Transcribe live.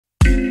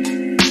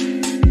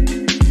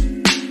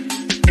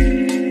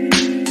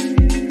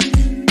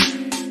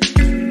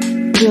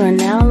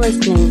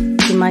listening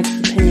to Mike's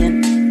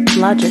Opinion,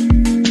 Logic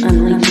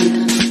Unleashed.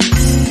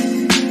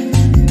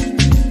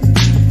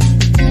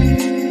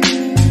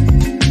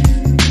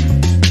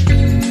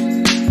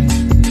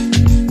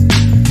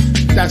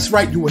 That's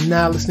right, you are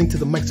now listening to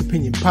the Mike's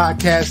Opinion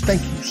podcast.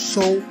 Thank you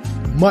so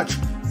much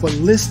for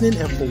listening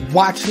and for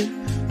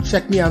watching.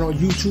 Check me out on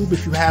YouTube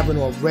if you haven't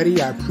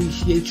already. I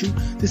appreciate you.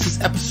 This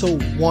is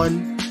episode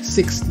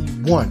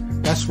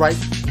 161. That's right,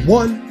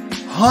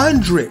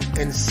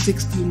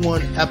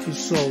 161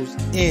 episodes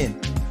in.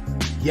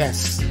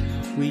 Yes,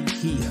 we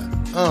here.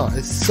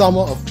 It's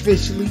summer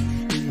officially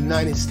in the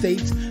United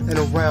States and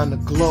around the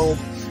globe.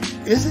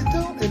 Is it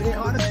though? In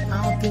Antarctica?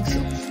 I don't think so.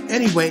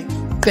 Anyway,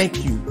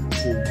 thank you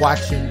for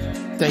watching.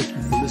 Thank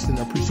you for listening.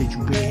 I appreciate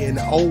you being here. And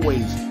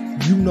always,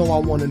 you know I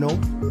want to know,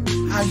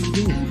 how you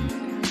doing?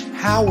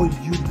 How are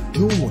you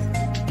doing?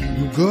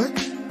 You good?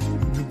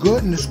 You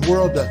good in this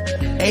world of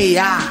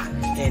AI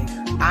and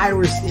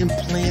iris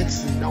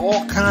implants and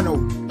all kind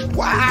of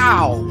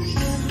wow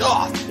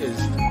stuff is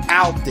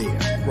out there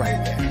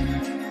right now,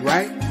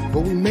 right?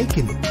 But we're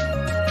making it.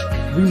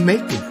 We're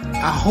making it.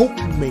 I hope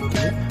you're making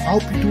it. I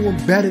hope you're doing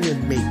better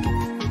than making it.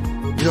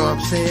 You know what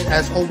I'm saying?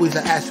 As always,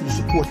 I ask you to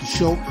support the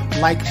show.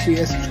 Like,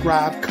 share,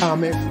 subscribe,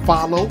 comment,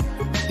 follow.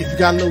 If you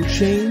got a little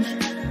change,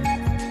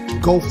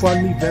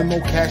 GoFundMe,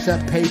 Venmo, Cash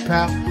App,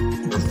 PayPal.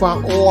 You can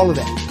find all of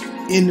that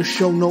in the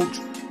show notes.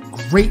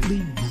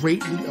 Greatly,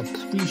 greatly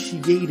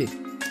appreciated.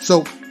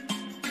 So,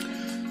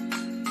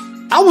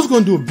 I was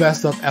going to do a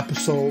best of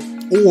episode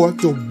or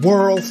the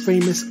world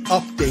famous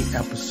update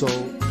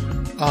episode.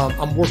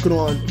 I'm working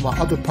on my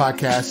other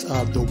podcast,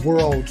 the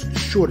world's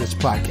shortest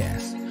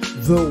podcast.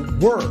 The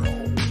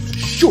world's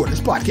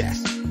shortest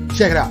podcast.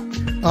 Check it out.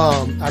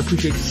 I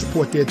appreciate the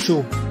support there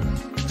too.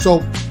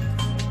 So,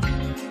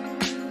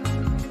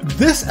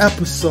 this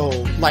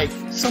episode, like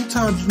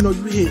sometimes, you know,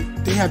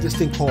 they have this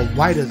thing called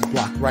writer's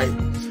block, right?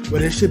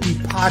 Where there should be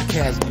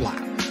podcast block.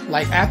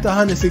 Like after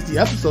 160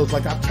 episodes,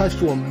 like I've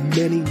touched on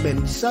many,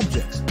 many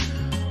subjects.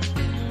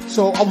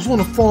 So I was on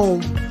the phone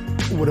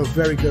with a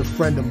very good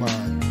friend of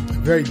mine, a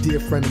very dear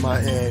friend of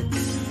mine, and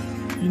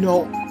you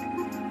know,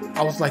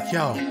 I was like,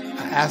 yo,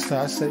 I asked her,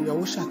 I said, yo,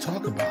 what should I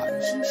talk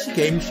about? She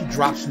gave me, she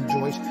dropped some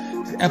joints.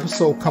 The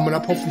episode coming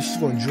up, hopefully she's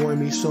going to join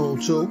me soon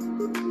too.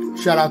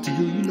 Shout out to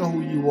you. You know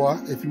who you are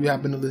if you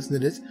happen to listen to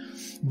this.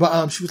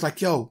 But she was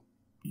like, yo,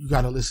 you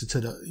got to listen to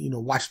the, you know,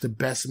 watch The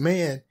Best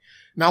Man.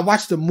 Now I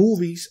watched the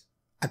movies.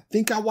 I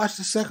think I watched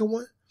the second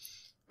one,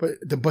 but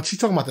she's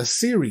talking about the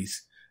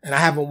series and I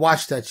haven't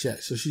watched that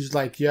yet. So she's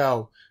like,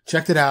 yo,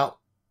 check it out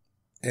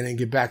and then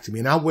get back to me.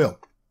 And I will.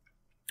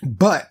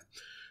 But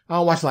I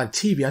don't watch a lot of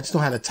TV. I just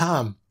don't have the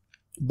time.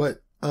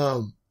 But,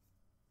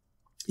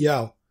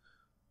 yo,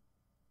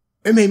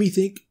 it made me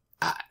think.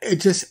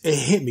 It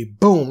hit me,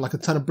 boom, like a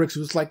ton of bricks. It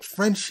was like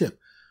friendship.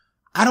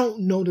 I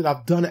don't know that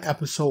I've done an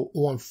episode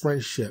on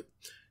friendship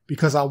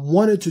because I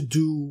always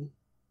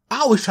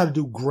try to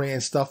do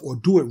grand stuff or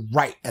do it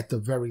right at the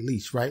very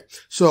least, right?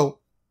 So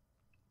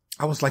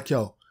I was like,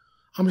 yo,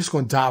 I'm just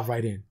going to dive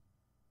right in.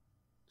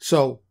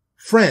 So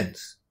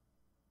friends,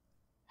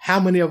 how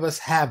many of us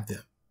have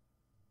them?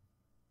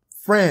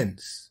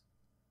 Friends,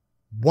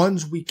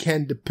 ones we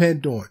can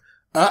depend on.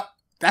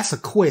 That's a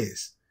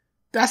quiz.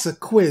 That's a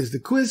quiz. The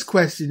quiz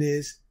question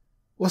is,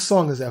 what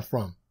song is that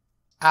from?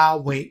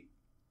 I'll wait.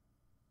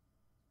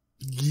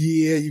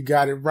 Yeah, you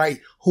got it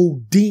right.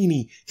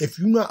 Houdini. If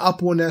you're not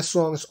up on that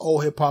song, it's an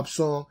old hip hop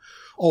song,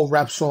 old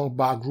rap song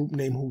by a group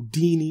named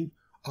Houdini.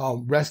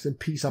 Rest in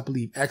peace. I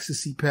believe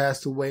Ecstasy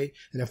passed away.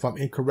 And if I'm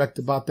incorrect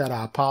about that,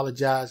 I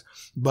apologize.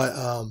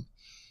 But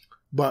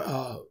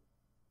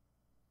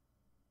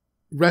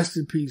rest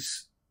in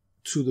peace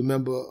to the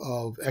member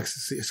of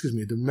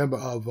the member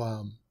of,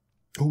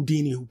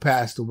 Houdini who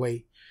passed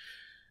away.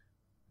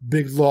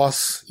 Big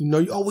loss. You know,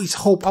 you always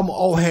hope. I'm an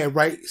old head,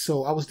 right?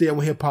 So I was there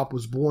when hip hop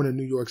was born in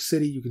New York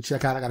City. You can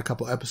check out. I got a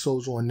couple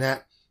episodes on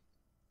that.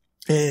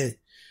 And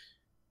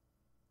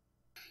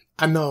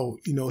I know,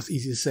 you know, it's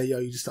easy to say, yo,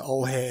 you're just an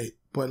old head.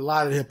 But a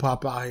lot of hip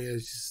hop out here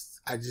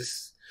is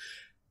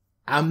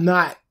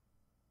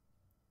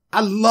I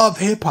love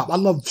hip hop. I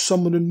love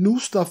some of the new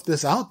stuff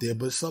that's out there,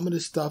 but some of the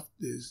stuff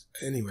is,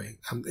 anyway,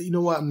 you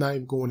know what? I'm not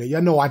even going there.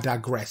 Y'all know I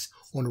digress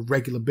on a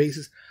regular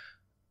basis.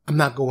 I'm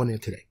not going there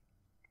today.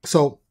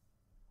 So,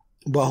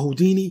 but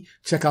Houdini,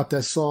 check out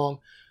that song.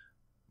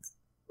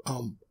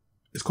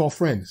 It's called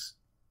Friends.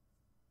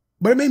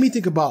 But it made me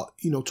think about,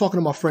 you know, talking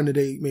to my friend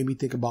today made me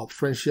think about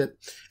friendship.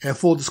 And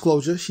full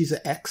disclosure, she's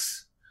an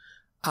ex.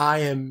 I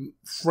am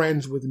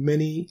friends with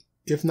many,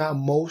 if not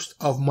most,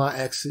 of my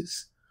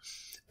exes.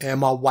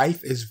 And my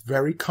wife is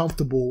very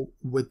comfortable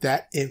with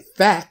that. In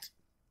fact,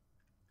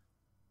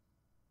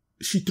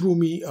 she threw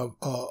me a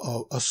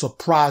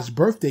surprise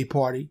birthday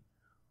party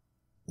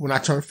when I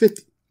turned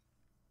 50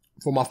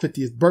 for my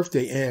 50th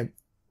birthday. And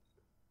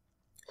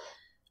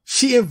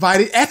she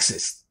invited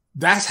exes.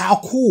 That's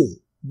how cool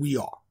we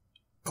are.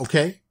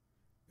 Okay.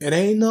 It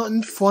ain't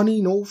nothing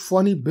funny, no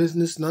funny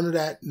business, none of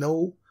that.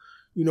 No,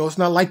 you know, it's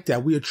not like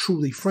that. We are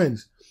truly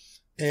friends.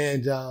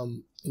 And,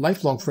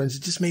 lifelong friends,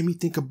 it just made me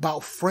think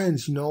about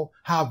friends,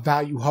 how I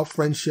value her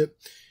friendship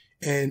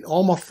and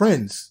all my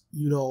friends,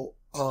 the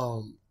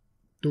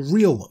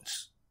real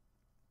ones.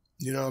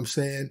 You know what I'm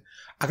saying?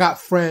 I got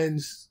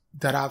friends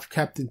that I've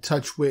kept in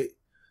touch with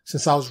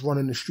since I was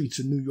running the streets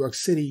of New York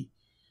City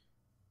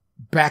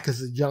back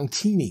as a young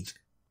teenager.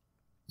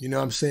 You know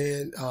what I'm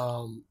saying?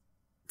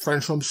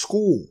 Friends from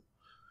school.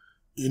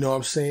 You know what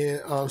I'm saying?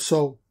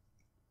 So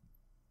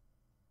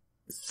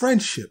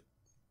friendship.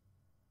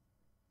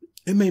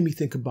 It made me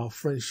think about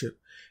friendship.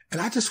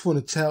 And I just want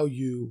to tell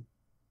you,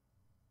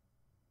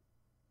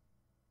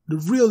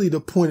 the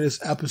point of this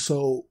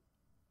episode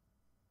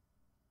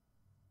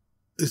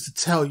is to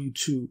tell you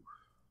to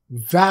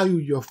value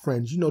your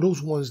friends.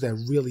 Those ones that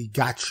really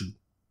got you.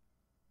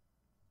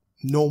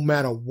 No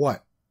matter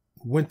what.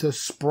 Winter,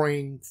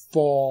 spring,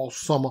 fall,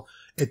 summer.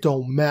 It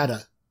don't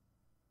matter.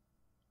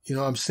 You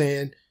know what I'm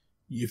saying?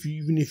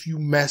 Even if you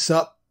mess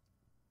up,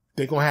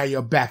 they're going to have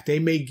your back. They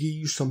may give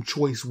you some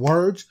choice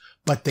words,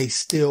 but they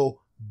still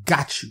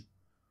got you.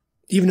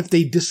 Even if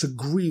they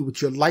disagree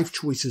with your life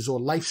choices or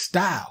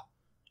lifestyle,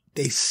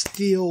 they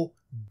still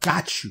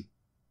got you.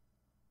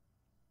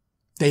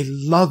 They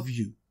love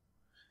you.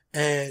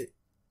 And,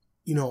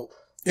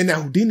 in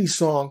that Houdini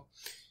song,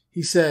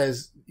 he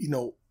says,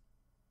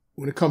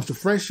 when it comes to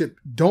friendship,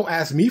 don't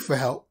ask me for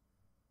help,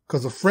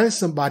 because a friend's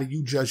somebody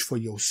you judge for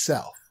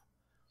yourself.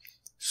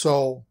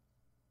 So,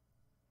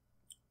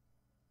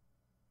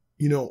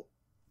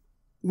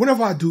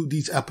 whenever I do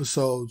these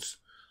episodes,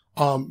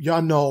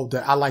 y'all know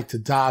that I like to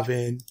dive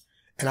in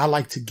and I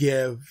like to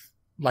give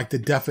the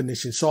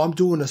definition. So I'm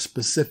doing a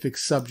specific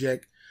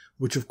subject,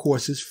 which of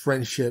course is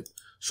friendship.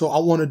 So I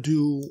want to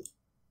do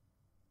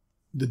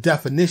the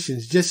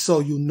definitions just so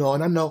you know.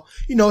 And I know,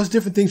 it's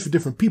different things for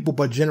different people,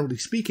 but generally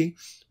speaking,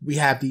 we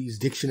have these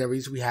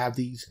dictionaries, we have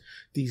these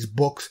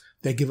books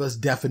that give us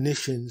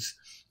definitions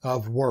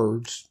of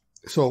words.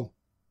 So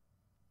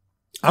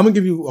I'm going to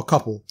give you a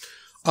couple.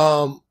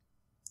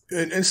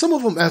 And some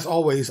of them, as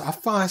always, I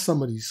find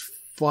some of these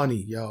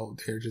funny,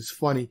 they're just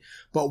funny.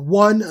 But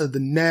one of the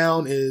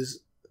noun is,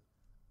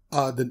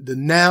 the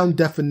noun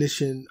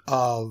definition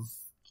of,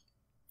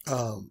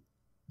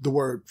 the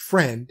word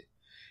friend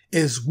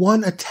is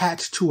one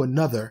attached to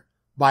another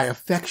by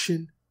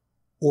affection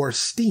or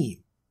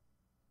esteem.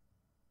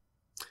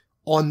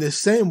 On this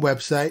same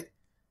website,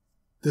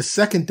 the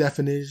second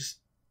definition is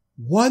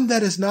one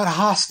that is not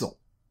hostile.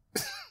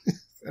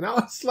 And I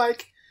was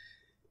like,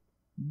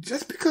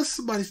 just because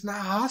somebody's not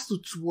hostile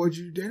towards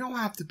you, they don't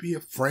have to be a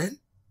friend.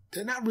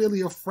 They're not really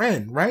a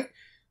friend, right?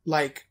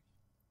 Like,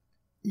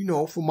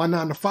 for my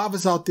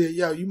 9-to-5ers out there,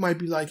 you might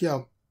be like,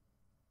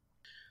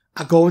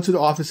 I go into the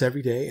office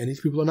every day and these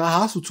people are not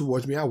hostile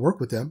towards me. I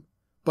work with them,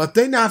 but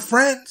they're not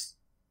friends,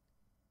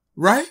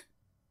 right?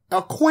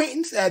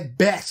 Acquaintance at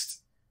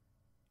best,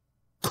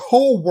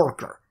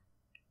 co-worker,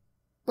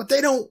 but they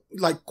don't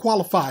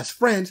qualify as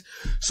friends.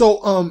 So,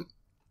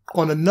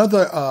 on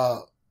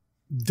another,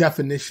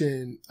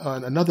 definition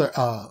on another,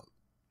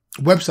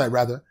 website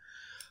rather,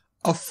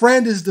 a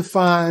friend is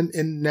defined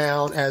in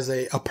noun as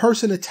a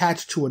person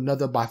attached to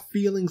another by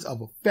feelings of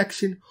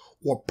affection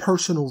or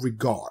personal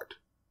regard.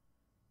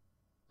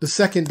 The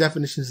second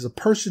definition is a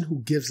person who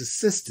gives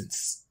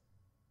assistance.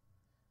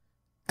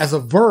 As a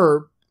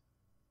verb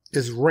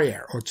is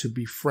rare or to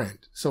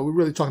befriend. So we're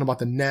really talking about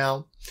the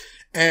noun.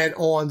 And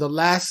on the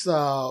last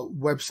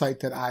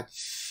website that I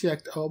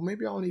checked,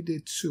 maybe I only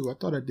did 2. I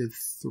thought I did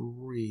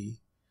 3.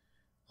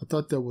 I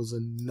thought there was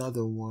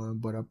another one,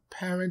 but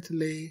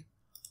apparently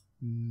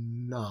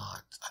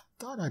not. I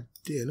thought I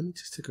did. Let me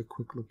just take a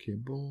quick look here.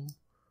 Boom,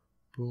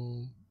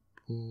 boom,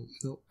 boom.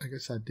 No, I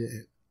guess I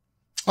didn't.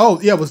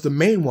 Oh, yeah, it was the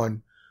main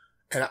one.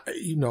 And,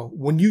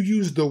 when you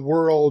use the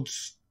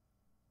world's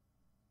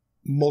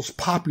most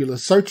popular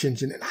search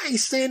engine, and I ain't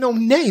saying no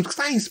names because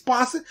I ain't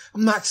sponsored.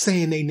 I'm not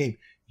saying their name.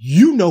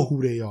 You know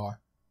who they are.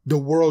 The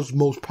world's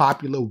most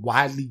popular,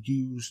 widely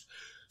used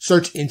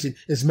search engine.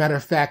 As a matter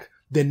of fact,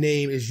 the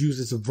name is used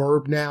as a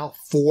verb now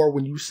for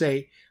when you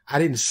say, I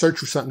didn't search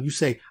for something. You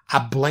say, I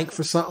blank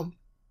for something.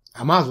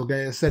 I might as well go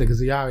ahead and say it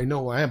because y'all already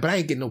know who I am, but I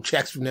ain't getting no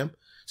checks from them.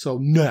 So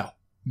no,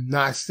 I'm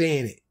not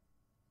saying it.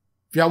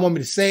 If y'all want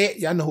me to say it,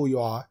 y'all know who you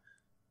are.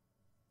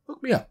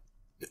 Look me up.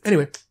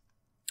 Anyway,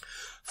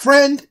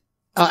 friend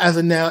as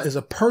a noun is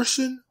a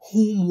person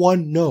whom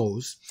one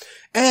knows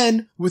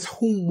and with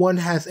whom one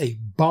has a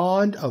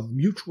bond of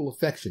mutual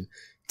affection,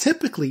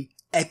 typically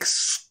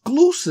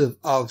exclusive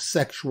of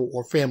sexual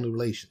or family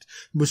relations,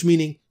 which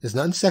meaning there's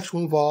nothing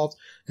sexual involved.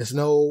 There's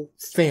no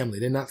family.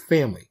 They're not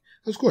family.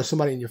 Of course,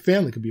 somebody in your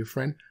family could be a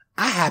friend.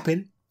 I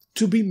happen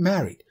to be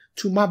married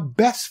to my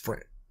best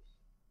friend.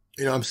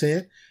 You know what I'm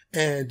saying?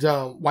 And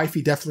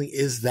wifey definitely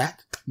is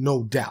that,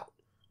 no doubt.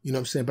 You know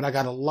what I'm saying? But I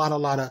got a lot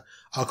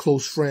of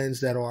close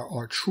friends that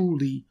are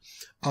truly,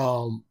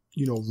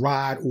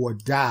 ride or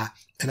die.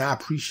 And I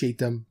appreciate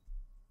them,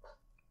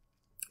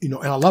 and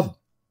I love them.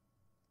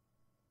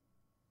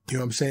 You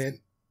know what I'm saying?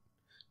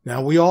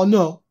 Now we all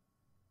know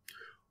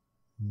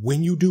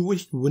when you're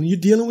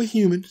dealing with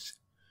humans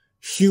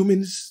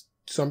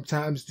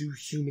sometimes do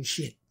human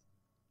shit.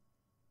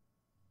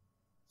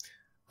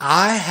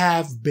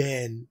 I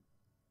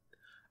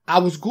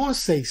was going to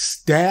say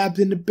stabbed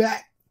in the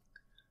back,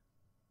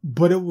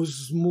 but it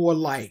was more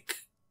like,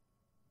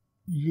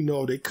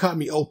 they cut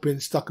me open,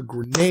 stuck a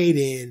grenade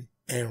in,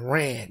 and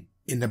ran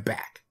in the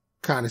back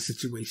kind of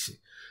situation.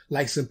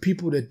 Like some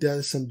people that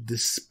done some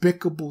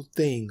despicable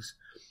things.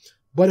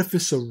 But if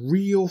it's a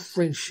real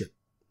friendship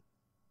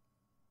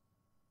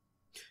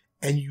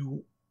and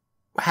you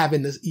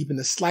having even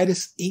the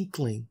slightest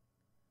inkling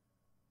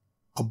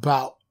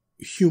about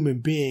human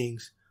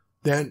beings,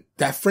 then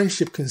that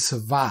friendship can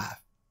survive.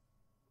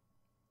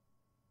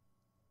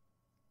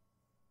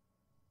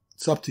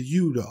 It's up to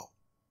you though.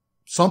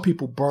 Some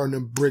people burn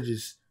them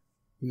bridges.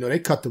 They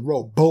cut the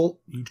road. Boom,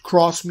 you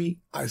cross me,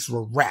 it's a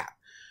wrap.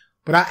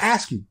 But I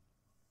ask you,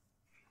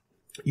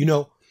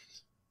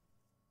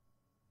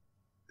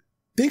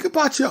 think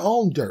about your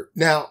own dirt.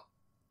 Now,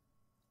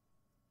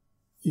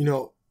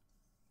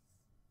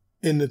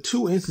 in the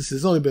two instances,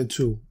 it's only been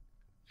two,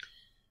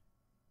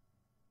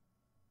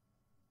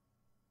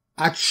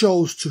 I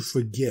chose to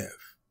forgive.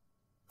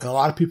 And a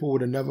lot of people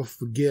would have never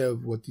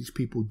forgive what these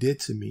people did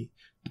to me.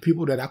 The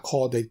people that I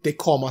call, they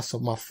call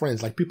myself my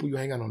friends, like people you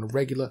hang out on a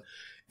regular.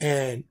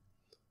 And,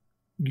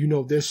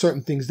 there's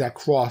certain things that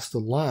cross the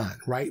line,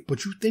 right?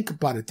 But you think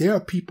about it. There are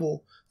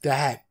people that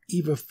had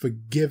even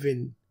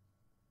forgiven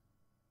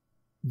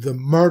the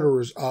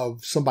murderers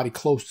of somebody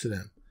close to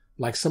them.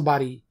 Like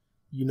somebody,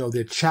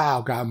 their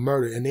child got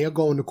murdered and they'll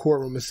go in the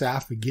courtroom and say, I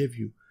forgive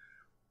you.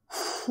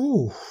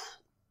 Whew.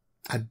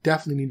 I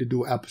definitely need to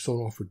do an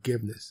episode on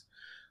forgiveness,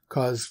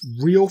 because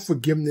real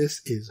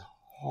forgiveness is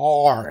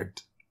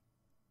hard.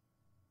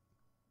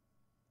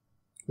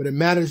 But it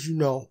matters,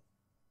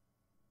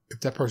 if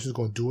that person's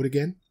going to do it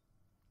again.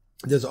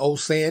 There's an old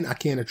saying, I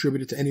can't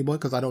attribute it to anyone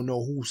because I don't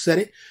know who said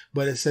it,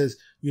 but it says,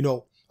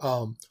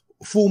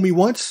 fool me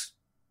once,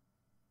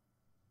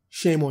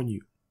 shame on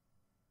you.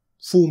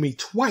 Fool me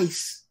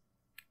twice,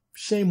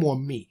 shame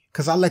on me,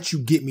 because I let you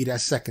get me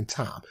that second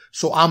time.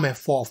 So I'm at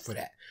fault for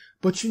that.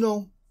 But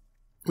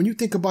when you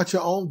think about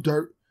your own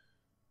dirt,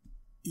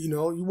 you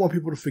want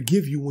people to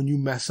forgive you when you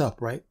mess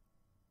up, right?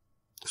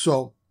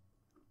 So,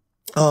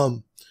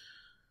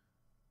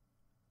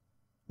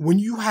 when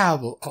you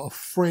have a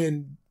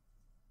friend,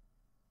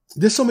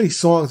 there's so many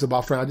songs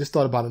about friends. I just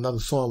thought about another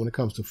song when it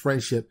comes to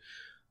friendship.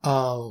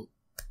 They're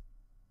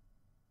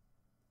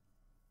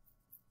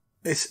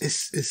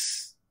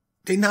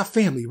not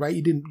family, right?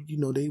 You didn't,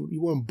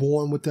 you weren't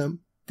born with them.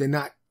 They're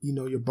not,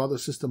 your brother,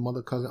 sister,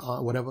 mother, cousin,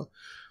 aunt, whatever.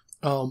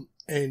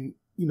 And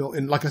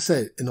like I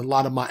said, in a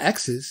lot of my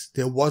exes,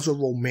 there was a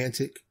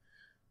romantic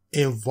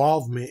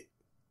involvement,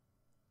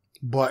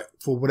 but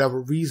for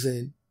whatever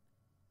reason,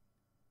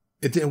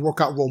 it didn't work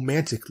out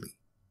romantically,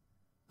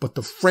 but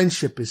the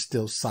friendship is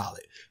still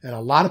solid. And a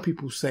lot of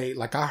people say,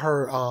 like I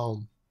heard,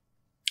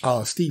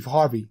 Steve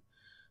Harvey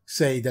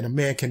say that a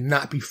man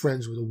cannot be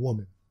friends with a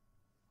woman.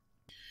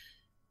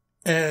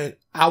 And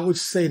I would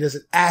say there's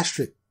an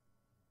asterisk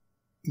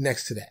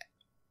next to that.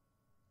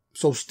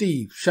 So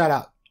Steve, shout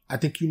out. I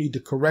think you need to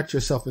correct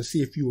yourself and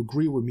see if you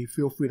agree with me.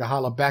 Feel free to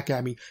holler back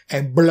at me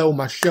and blow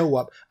my show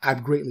up.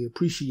 I'd greatly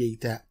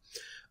appreciate that.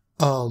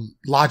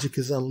 Logic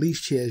is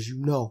unleashed here, as you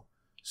know.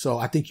 So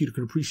I think you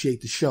could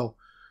appreciate the show.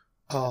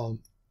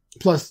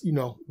 Plus,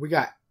 we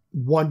got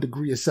 1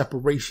 degree of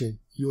separation.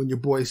 You and your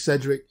boy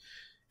Cedric,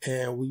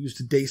 and we used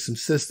to date some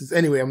sisters.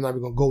 Anyway, I'm not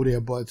even going to go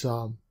there, but,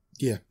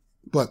 yeah.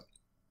 But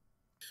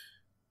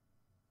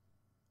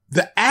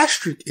the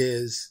asterisk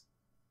is,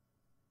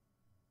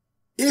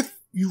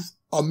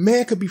 a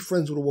man could be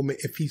friends with a woman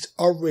if he's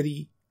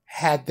already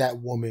had that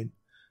woman.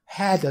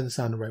 Had doesn't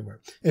sound the right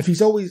word. If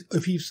he's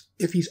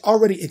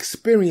already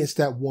experienced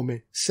that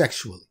woman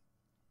sexually.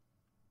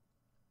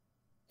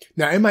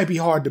 Now, it might be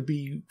hard to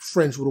be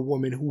friends with a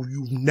woman who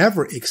you've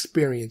never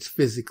experienced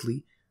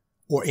physically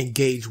or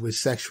engaged with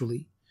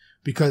sexually,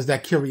 because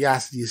that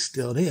curiosity is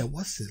still there.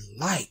 What's it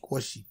like?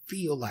 What she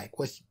feel like?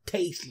 What she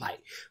taste like?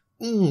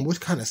 What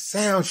kind of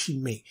sound she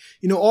make?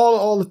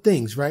 All the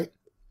things, right?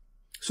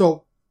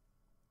 So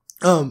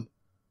I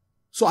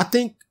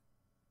think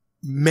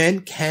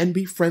men can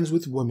be friends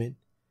with women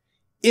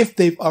if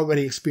they've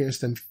already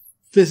experienced them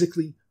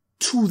physically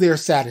to their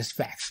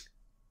satisfaction,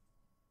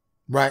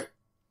 right?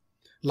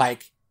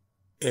 Like,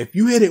 if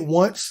you hit it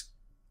once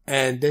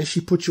and then she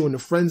put you in the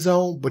friend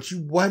zone, but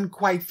you wasn't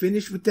quite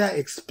finished with that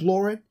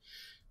exploring,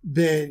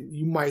 then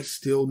you might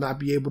still not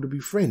be able to be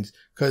friends.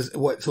 Cause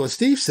what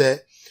Steve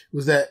said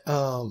was that,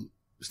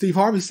 Steve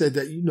Harvey said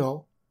that,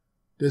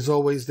 there's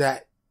always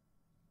that,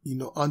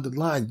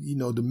 underlying,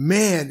 the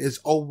man is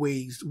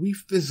always, we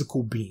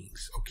physical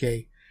beings.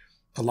 Okay.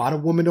 A lot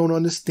of women don't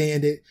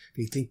understand it.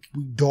 They think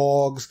we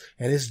dogs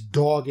and it's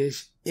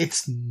doggish.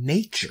 It's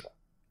nature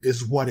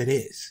is what it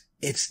is.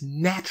 It's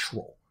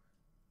natural.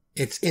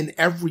 It's in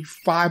every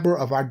fiber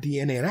of our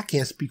DNA. And I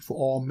can't speak for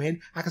all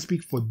men. I can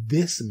speak for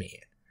this man.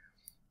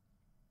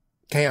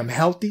 Okay, I'm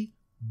healthy.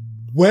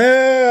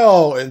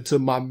 Well into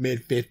my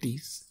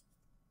mid-50s.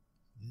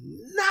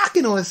 Knocking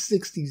knocking on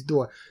 60's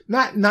door.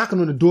 Not knocking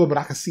on the door, but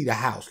I can see the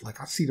house.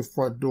 Like, I see the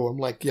front door. I'm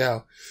like,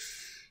 yo,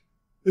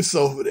 it's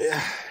over there.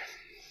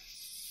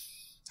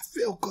 I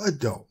feel good,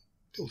 though.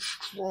 I feel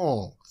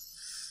strong.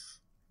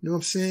 You know what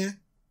I'm saying?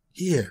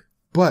 Yeah.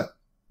 But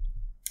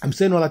I'm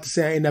saying all that to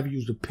say I ain't never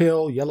used a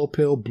pill, yellow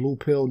pill, blue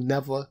pill,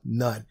 never,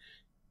 none.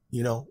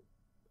 You know?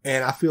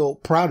 And I feel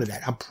proud of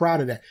that. I'm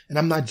proud of that. And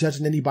I'm not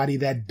judging anybody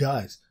that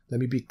does. Let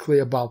me be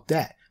clear about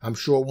that. I'm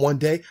sure one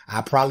day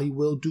I probably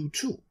will do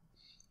too.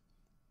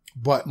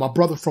 But my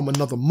brother from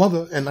another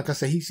mother, and like I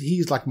said,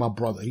 he's like my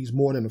brother. He's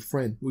more than a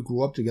friend. We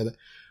grew up together.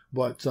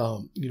 But,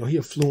 you know, he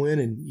flew in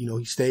and, you know,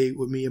 he stayed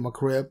with me in my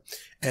crib.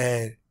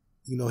 And,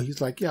 you know, he's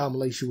like, yeah, I'm gonna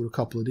lace you with a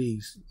couple of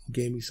these. He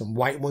gave me some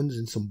white ones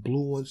and some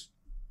blue ones.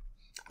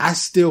 I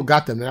still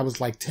got them. And that was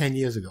like 10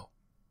 years ago.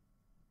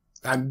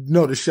 I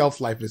know the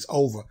shelf life is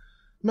over.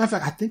 Matter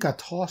of fact, I think I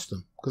tossed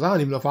them because I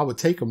don't even know if I would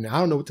take them now. I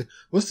don't know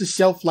what's the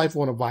shelf life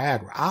on a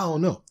Viagra. I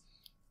don't know.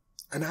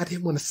 And I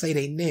didn't want to say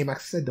their name. I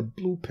said the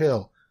blue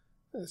pill.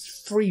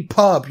 It's free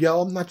pub,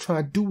 yo. I'm not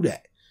trying to do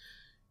that.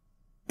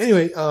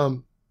 Anyway,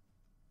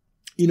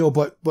 you know,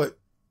 but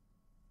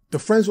the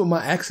friends with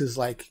my ex is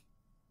like,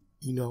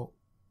 you know,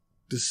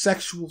 the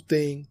sexual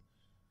thing.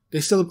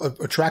 They're still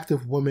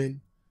attractive women,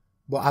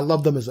 but I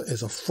love them as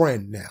a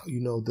friend now. You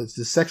know, the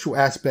sexual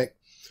aspect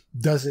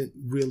doesn't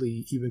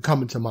really even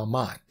come into my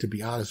mind, to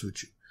be honest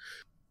with you.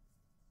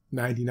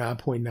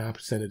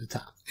 99.9% of the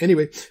time.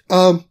 Anyway,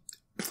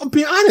 if I'm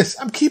being honest,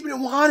 I'm keeping it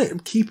 100. I'm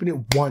keeping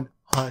it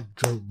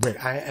 100.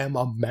 I am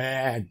a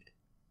man.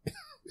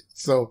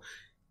 So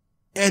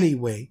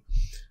anyway,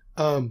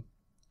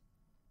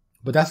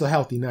 but that's a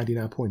healthy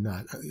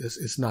 99.9.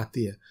 It's not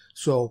there.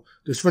 So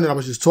this friend that I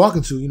was just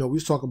talking to, you know, we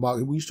used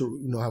to,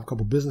 you know, have a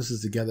couple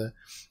businesses together,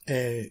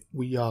 and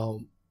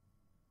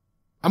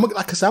I'm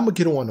gonna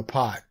get her on the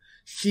pod.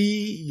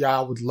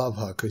 Y'all would love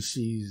her because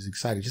she's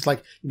excited. Just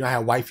like, you know, I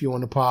had wifey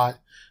on the pod,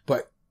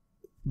 but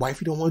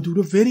wifey don't want to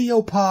do the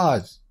video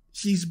pods.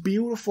 She's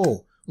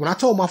beautiful. When I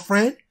told my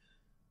friend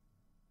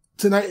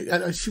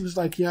tonight, she was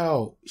like,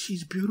 yo,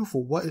 she's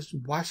beautiful. Why she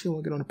don't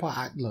want to get on the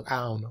pod? Look, I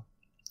don't know.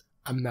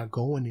 I'm not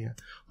going there.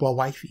 But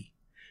wifey,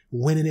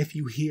 when and if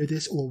you hear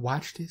this or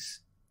watch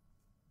this,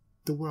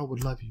 the world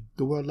would love you.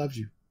 The world loves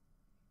you.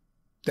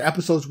 The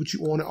episodes with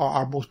you on it are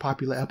our most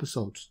popular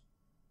episodes.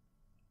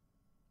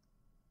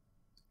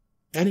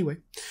 Anyway,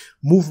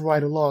 moving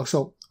right along.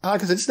 So,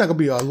 like I said, it's not going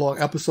to be a long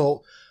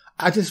episode.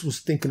 I just was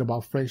thinking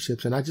about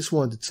friendships, and I just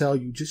wanted to tell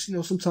you, just, you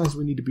know, sometimes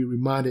we need to be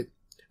reminded.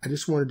 I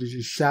just wanted to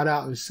just shout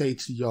out and say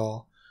to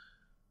y'all,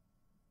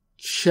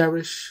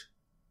 cherish,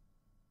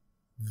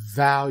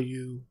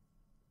 value,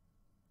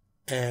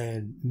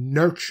 and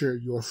nurture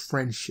your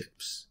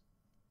friendships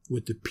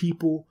with the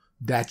people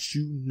that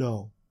you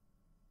know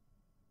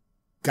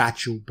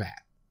got your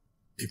back.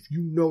 If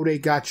you know they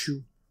got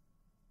you,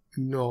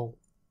 you know,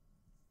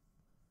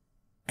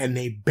 and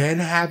they've been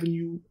having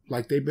you,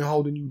 like they've been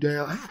holding you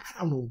down. I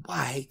don't know why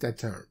I hate that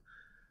term.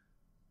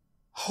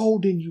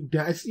 Holding you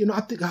down. It's, you know,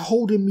 I think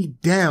holding me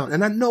down.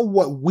 And I know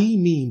what we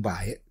mean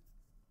by it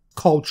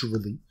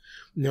culturally.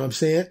 You know what I'm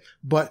saying?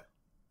 But,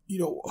 you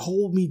know,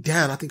 hold me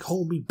down. I think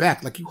hold me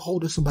back. Like you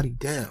holding somebody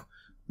down.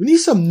 We need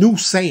some new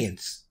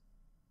sayings.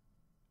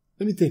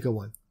 Let me think of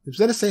one.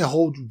 Instead of saying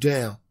hold you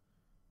down,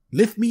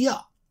 lift me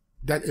up.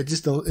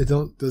 Does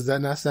that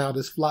not sound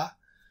as fly?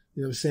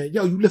 You know what I'm saying?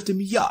 Yo, you lifted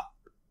me up.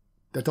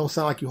 That don't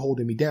sound like you're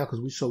holding me down because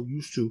we're so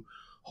used to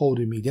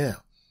holding me down.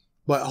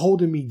 But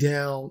holding me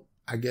down,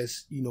 I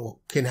guess, you know,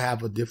 can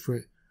have a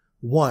different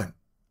one.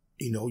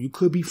 You know, you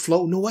could be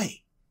floating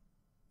away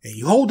and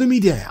you holding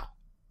me down,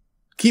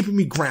 keeping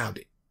me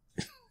grounded.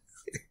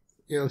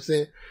 You know what I'm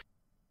saying?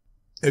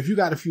 If you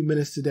got a few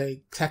minutes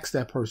today, text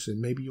that person.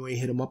 Maybe you ain't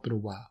hit them up in a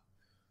while.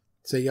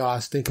 Say, yo, I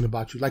was thinking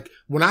about you. Like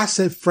when I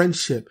said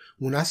friendship,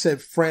 when I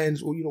said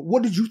friends, or, you know,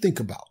 what did you think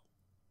about?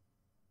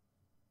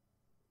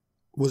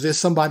 Was there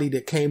somebody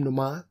that came to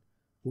mind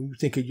when you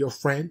think of your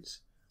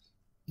friends?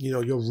 You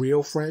know, your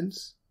real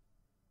friends?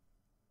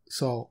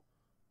 So,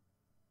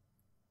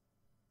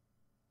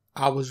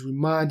 I was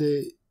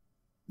reminded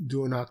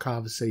during our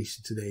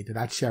conversation today that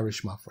I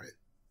cherish my friend.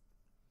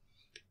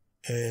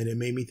 And it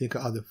made me think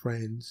of other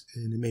friends.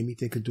 And it made me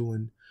think of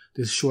doing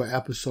this short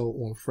episode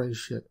on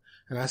friendship.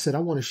 And I said, I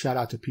want to shout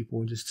out to people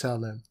and just tell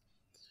them,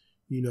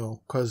 you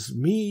know, because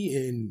me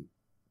and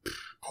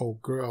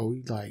old girl,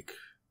 we like,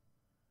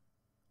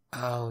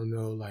 I don't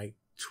know, like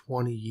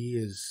 20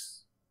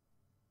 years,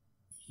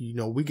 you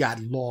know, we got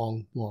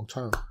long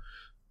term,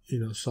 you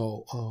know,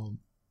 so,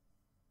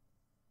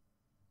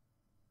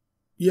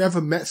 you ever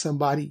met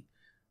somebody?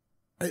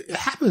 It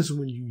happens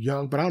when you're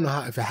young, but I don't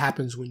know if it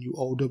happens when you're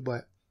older,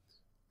 but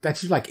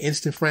that you like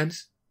instant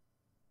friends.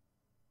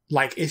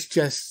 Like it's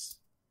just,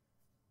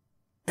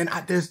 and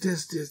there's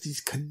these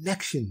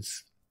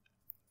connections,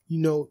 you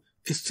know,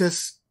 it's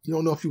just, you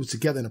don't know if you were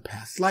together in a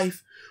past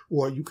life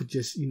or you could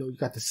just, you know, you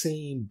got the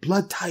same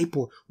blood type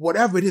or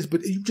whatever it is,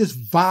 but you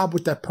just vibe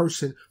with that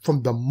person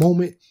from the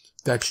moment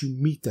that you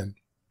meet them.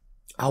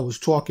 I was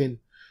talking,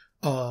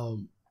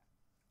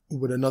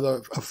 with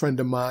a friend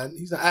of mine.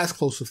 He's not as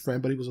close a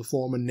friend, but he was a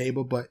former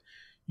neighbor. But,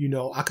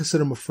 I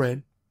consider him a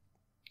friend,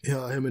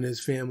 him and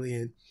his family.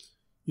 And,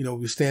 we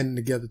were standing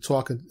together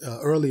talking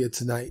earlier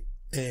tonight,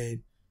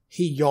 and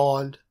he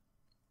yawned.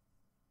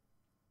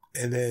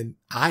 And then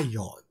I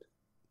yawned.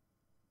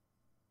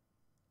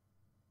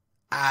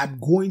 I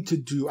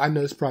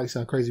know this probably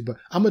sounds crazy, but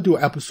I'm going to do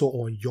an episode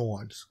on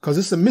yawns because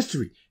it's a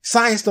mystery.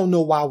 Science don't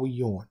know why we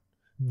yawn.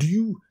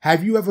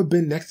 Have you ever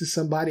been next to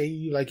somebody and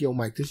you're like, yo,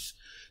 Mike, this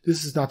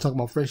is not talking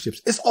about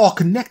friendships. It's all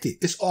connected.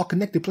 It's all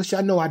connected. Plus,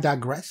 y'all know I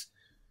digress.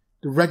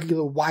 The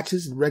regular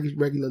watchers and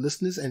regular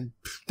listeners, and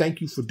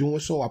thank you for doing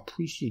so. I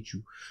appreciate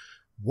you.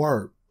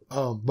 Word.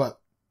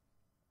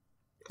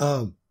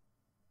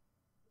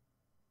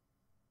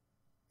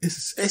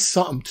 It's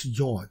something to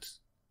yawns.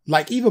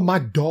 Like even my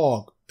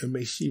dog, and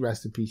may she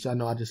rest in peace. I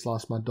know I just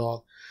lost my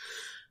dog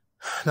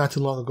not too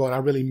long ago, and I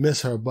really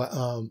miss her. But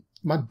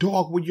my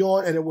dog would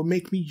yawn, and it would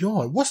make me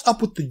yawn. What's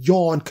up with the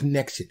yawn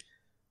connection?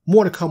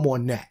 More to come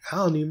on that. I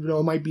don't even know.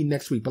 It might be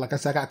next week. But like I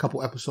said, I got a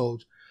couple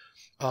episodes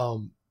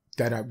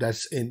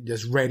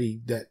that's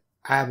ready that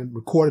I haven't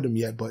recorded them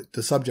yet. But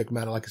the subject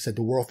matter, like I said,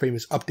 the world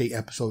famous update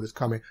episode is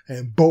coming,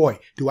 and boy,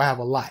 do I have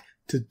a lot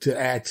to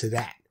add to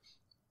that.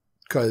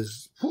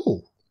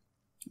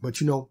 But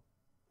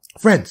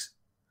friends.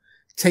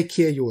 Take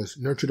care of yours.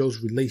 Nurture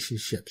those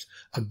relationships.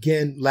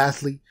 Again,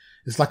 lastly,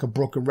 it's like a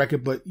broken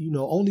record, but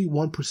only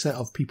 1%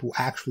 of people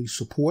actually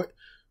support.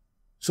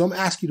 So I'm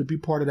asking you to be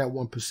part of that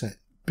 1%.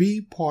 Be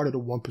part of the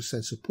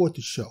 1%. Support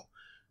the show.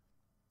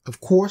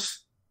 Of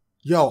course,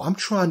 I'm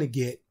trying to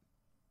get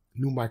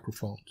new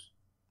microphones.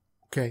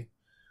 Okay.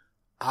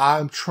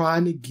 I'm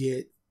trying to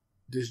get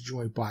this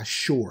joint by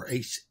Shure,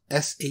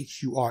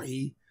 Shure,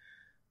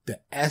 the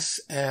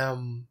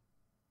SM.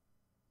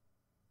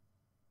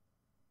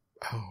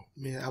 Oh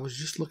man, I was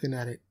just looking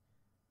at it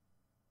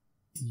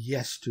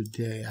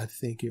yesterday. I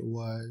think it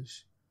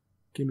was.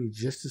 Give me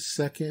just a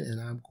second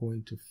and I'm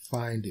going to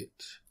find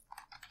it.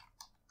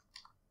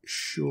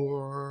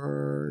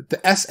 Sure. The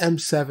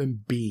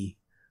SM7B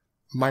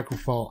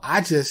microphone.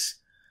 I just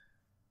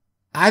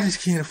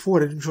can't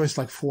afford it. The joint's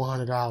like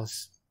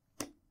 $400.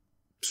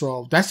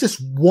 So that's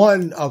just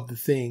one of the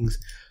things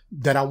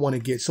that I want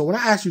to get. So when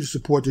I ask you to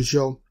support the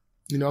show,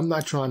 I'm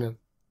not trying to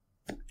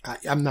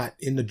I'm not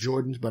in the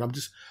Jordans, but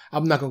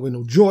I'm not going to go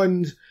no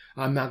Jordans.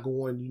 I'm not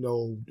going,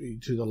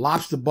 to the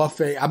lobster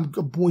buffet. I'm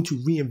going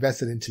to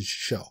reinvest it into the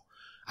show.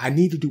 I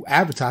need to do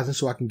advertising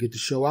so I can get the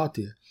show out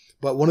there.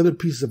 But one of the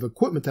pieces of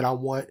equipment that I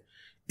want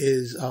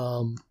is,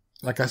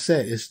 like I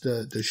said, it's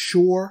the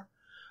Shure,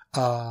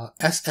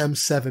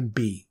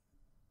 SM7B.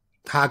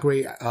 High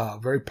grade,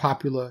 very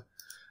popular,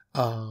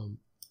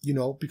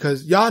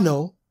 because y'all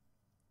know,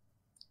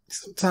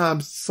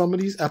 sometimes some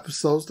of these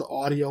episodes, the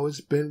audio has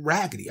been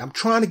raggedy. I'm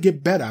trying to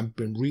get better. I've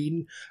been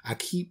reading. I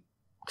keep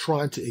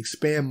trying to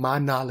expand my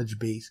knowledge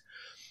base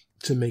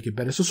to make it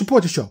better. So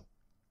support the show.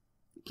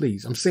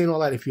 Please. I'm saying all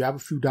that. If you have a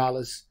few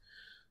dollars,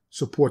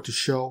 support the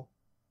show.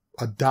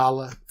 $1,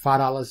 $5,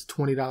 $20,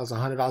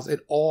 $100. It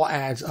all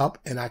adds up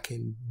and I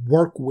can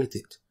work with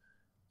it.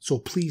 So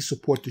please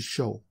support the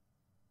show.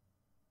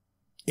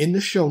 In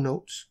the show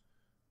notes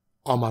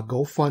are my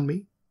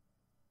GoFundMe,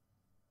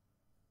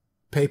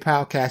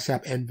 PayPal, Cash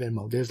App, and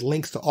Venmo. There's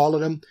links to all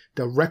of them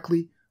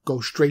directly.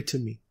 Go straight to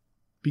me.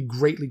 Be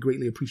greatly,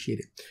 greatly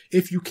appreciated.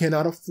 If you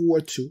cannot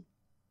afford to,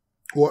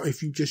 or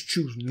if you just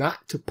choose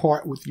not to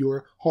part with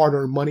your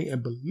hard-earned money,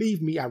 and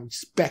believe me, I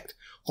respect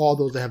all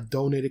those that have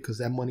donated because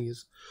that money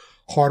is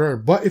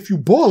hard-earned. But if you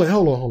ballin',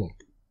 hold on.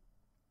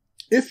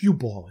 If you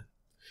ballin',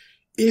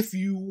 if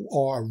you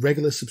are a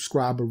regular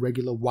subscriber,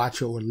 regular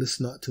watcher, or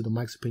listener to the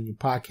Mike's Opinion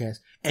podcast,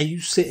 and you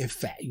sitting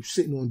fat, you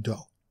sitting on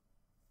dough,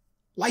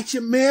 light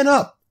your man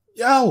up.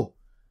 Yo.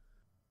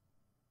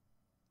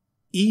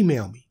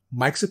 Email me,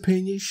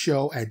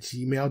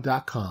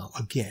 mikesopinionshow@gmail.com.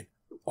 Again,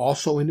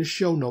 also in the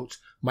show notes,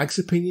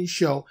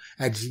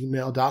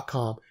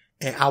 mikesopinionshow@gmail.com.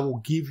 And I will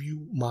give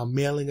you my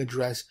mailing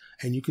address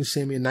and you can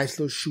send me a nice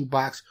little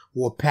shoebox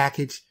or a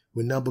package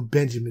with number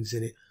Benjamins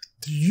in it.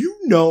 Do you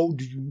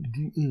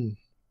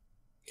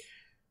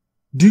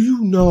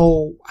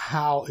know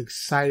how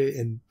excited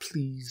and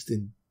pleased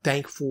and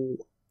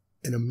thankful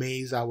and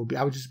amazed I would be?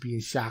 I would just be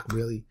in shock,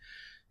 really.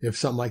 If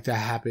something like that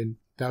happened,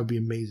 that would be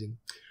amazing.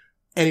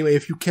 Anyway,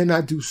 if you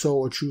cannot do so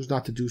or choose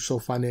not to do so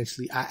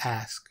financially, I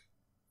ask.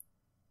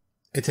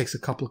 It takes a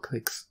couple of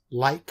clicks.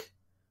 Like,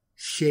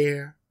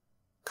 share,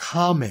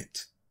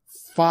 comment,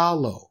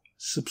 follow,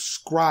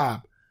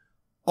 subscribe.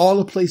 All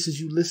the places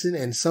you listen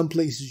and some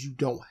places you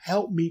don't.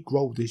 Help me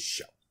grow this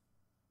show.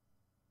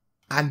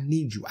 I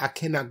need you. I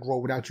cannot grow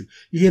without you.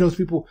 You hear those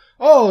people,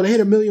 oh, they hit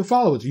 1 million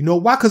followers. You know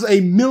why? Because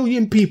 1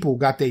 million people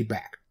got their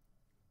back.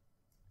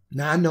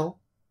 Now I know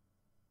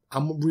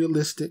I'm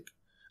realistic.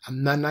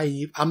 I'm not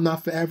naive. I'm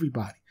not for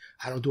everybody.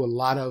 I don't do a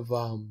lot of,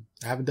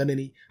 I've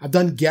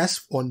done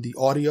guests on the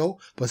audio,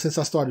 but since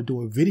I started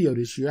doing video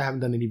this year, I haven't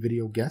done any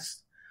video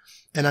guests.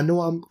 And I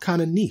know I'm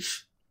kind of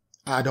niche.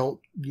 I don't,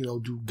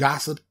 do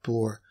gossip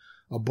or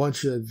a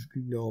bunch of,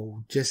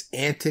 just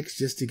antics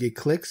just to get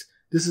clicks.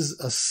 This is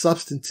a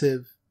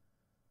substantive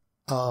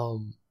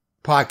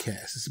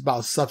podcast. It's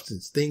about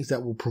substance, things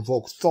that will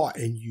provoke thought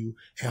in you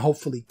and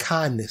hopefully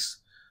kindness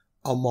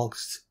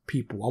amongst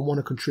people. I want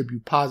to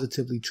contribute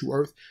positively to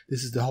Earth.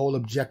 This is the whole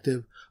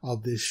objective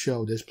of this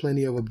show. There's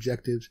plenty of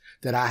objectives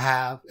that I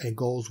have and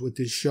goals with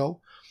this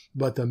show,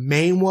 but the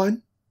main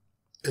one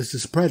is to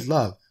spread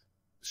love.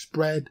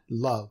 Spread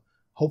love.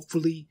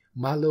 Hopefully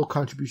my little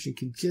contribution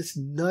can just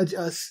nudge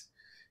us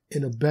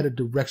in a better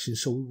direction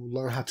so we will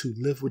learn how to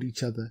live with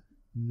each other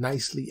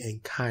nicely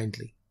and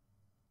kindly.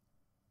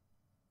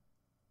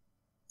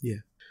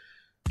 Yeah.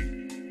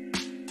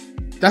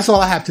 That's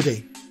all I have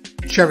today.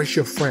 Cherish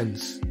your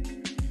friends.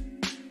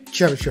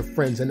 Cherish your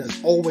friends. And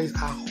as always,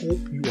 I hope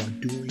you are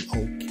doing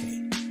okay.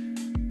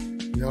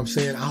 You know what I'm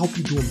saying? I hope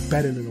you're doing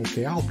better than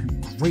okay. I hope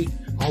you're great.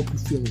 I hope you're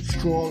feeling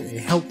strong and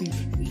healthy.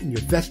 You're eating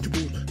your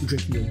vegetables. You're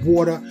drinking your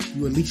water.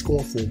 You're at least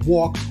going for a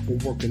walk or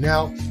working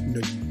out. You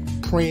know,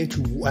 you're praying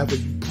to whoever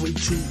you pray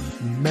to.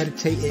 You're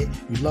meditating.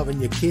 You're loving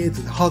your kids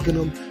and hugging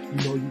them.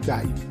 You know,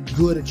 you're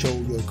good at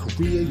your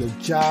career, your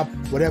job,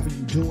 whatever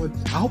you're doing.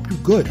 I hope you're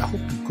good. I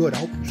hope you're good. I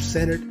hope you're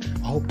centered.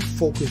 I hope you're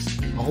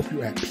focused. I hope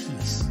you're at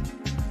peace.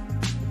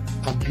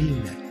 I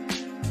mean that.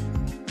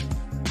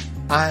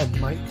 I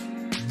am Mike.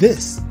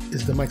 This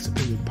is the Mike's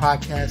Opinion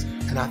Podcast,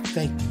 and I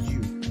thank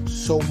you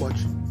so much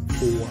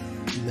for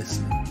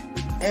listening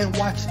and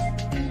watching.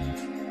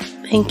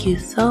 Thank you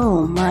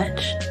so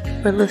much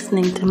for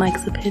listening to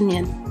Mike's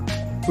Opinion.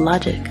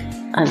 Logic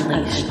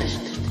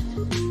Unleashed.